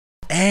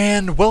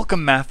And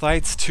welcome,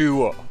 Mathites,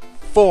 to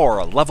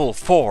level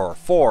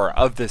 4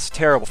 of this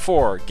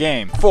terrible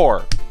game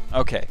 4.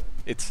 Okay,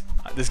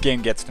 this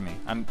game gets to me.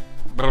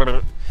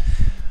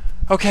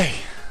 Okay,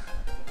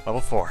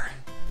 level 4.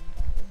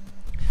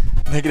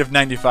 Negative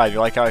 95. You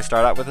like how I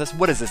start out with this?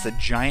 What is this? A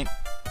giant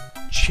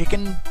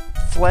chicken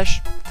flesh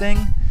thing?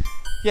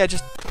 Yeah,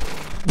 just.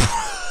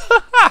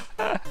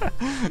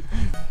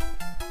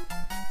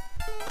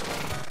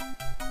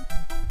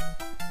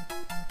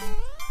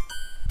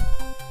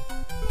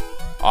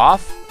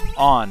 Off,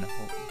 on.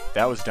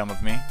 That was dumb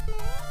of me.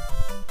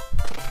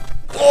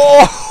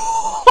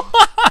 Oh!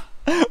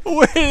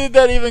 Where did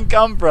that even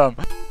come from?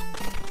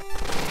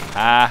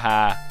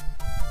 Haha.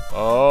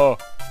 Oh.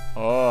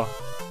 Oh.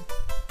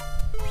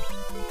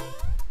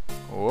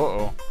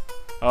 Uh-oh.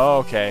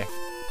 Okay.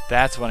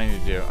 That's what I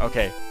need to do.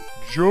 Okay.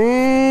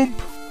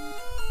 Jump!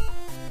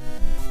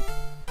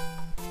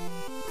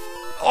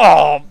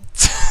 Oh!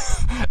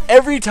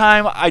 Every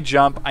time I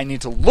jump, I need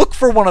to look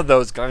for one of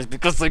those guys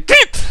because they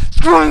keep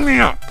screwing me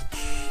up!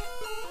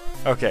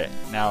 Okay,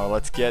 now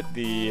let's get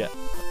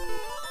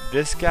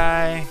this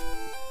guy.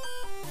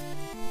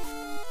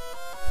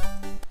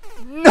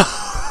 No!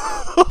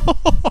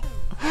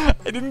 I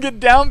didn't get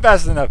down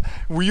fast enough.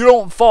 You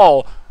don't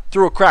fall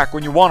through a crack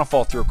when you want to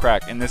fall through a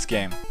crack in this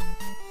game.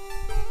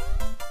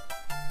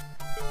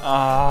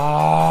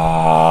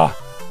 Ah.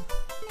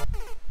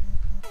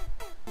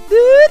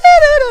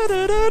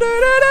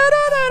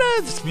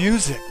 This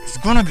music is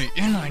gonna be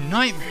in my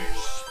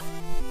nightmares.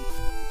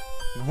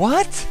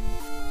 What?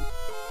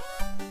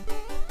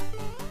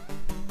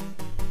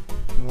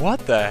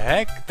 What the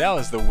heck? That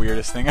was the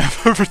weirdest thing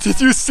I've ever.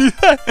 Did you see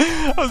that?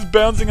 I was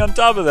bouncing on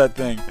top of that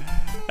thing.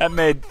 That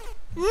made.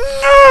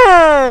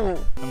 No!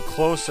 I'm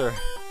closer.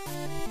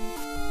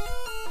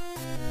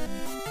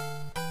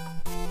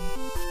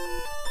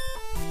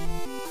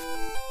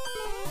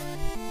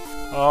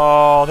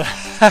 Oh, the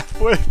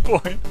halfway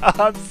point.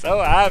 I'm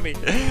so happy.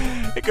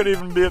 It could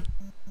even be a.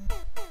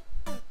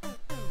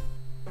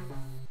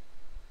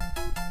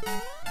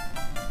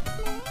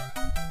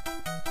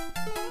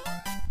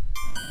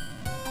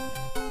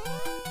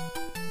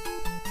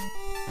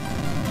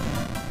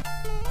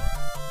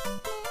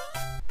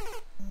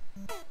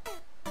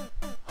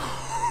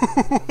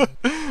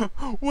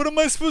 What am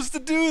I supposed to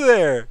do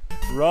there?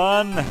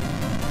 Run.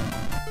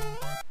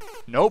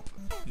 Nope.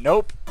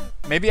 Nope.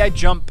 Maybe I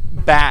jump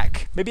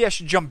back. Maybe I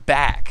should jump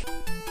back.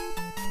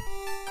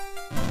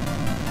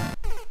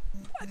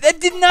 That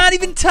did not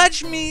even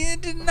touch me.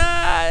 It did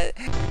not.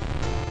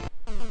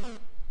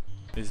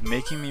 It is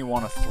making me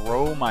want to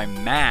throw my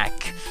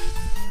Mac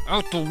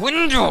out the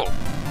window.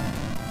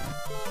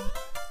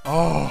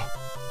 Oh.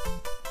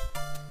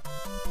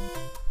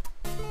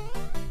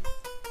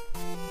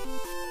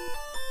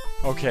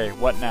 Okay,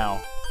 what now?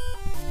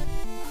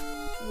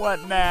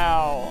 What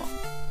now?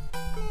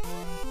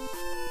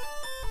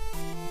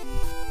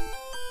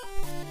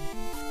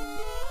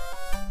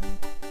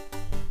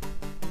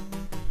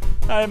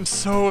 I am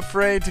so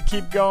afraid to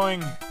keep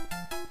going.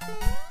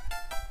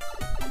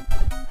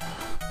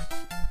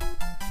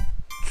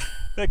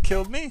 That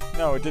killed me?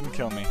 No, it didn't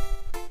kill me.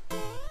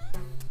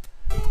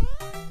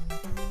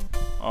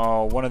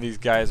 Oh, one of these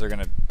guys are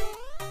gonna...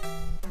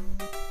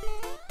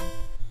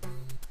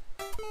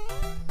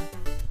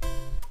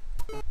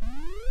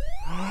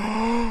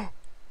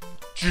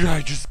 Did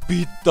I just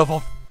beat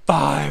level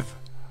 5?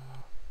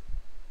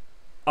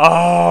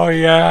 Oh,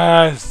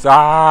 yes!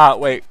 Ah,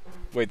 wait,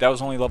 that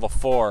was only level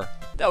 4.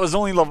 That was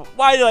only level...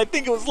 Why did I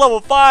think it was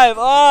level 5?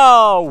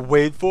 Oh,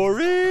 wait for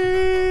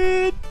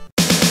it!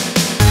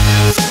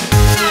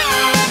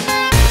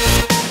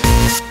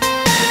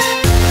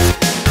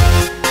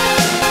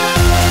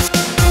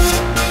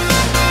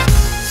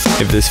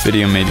 If this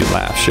video made you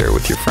laugh, share it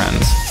with your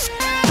friends.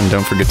 And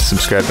don't forget to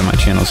subscribe to my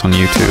channels on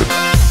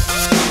YouTube.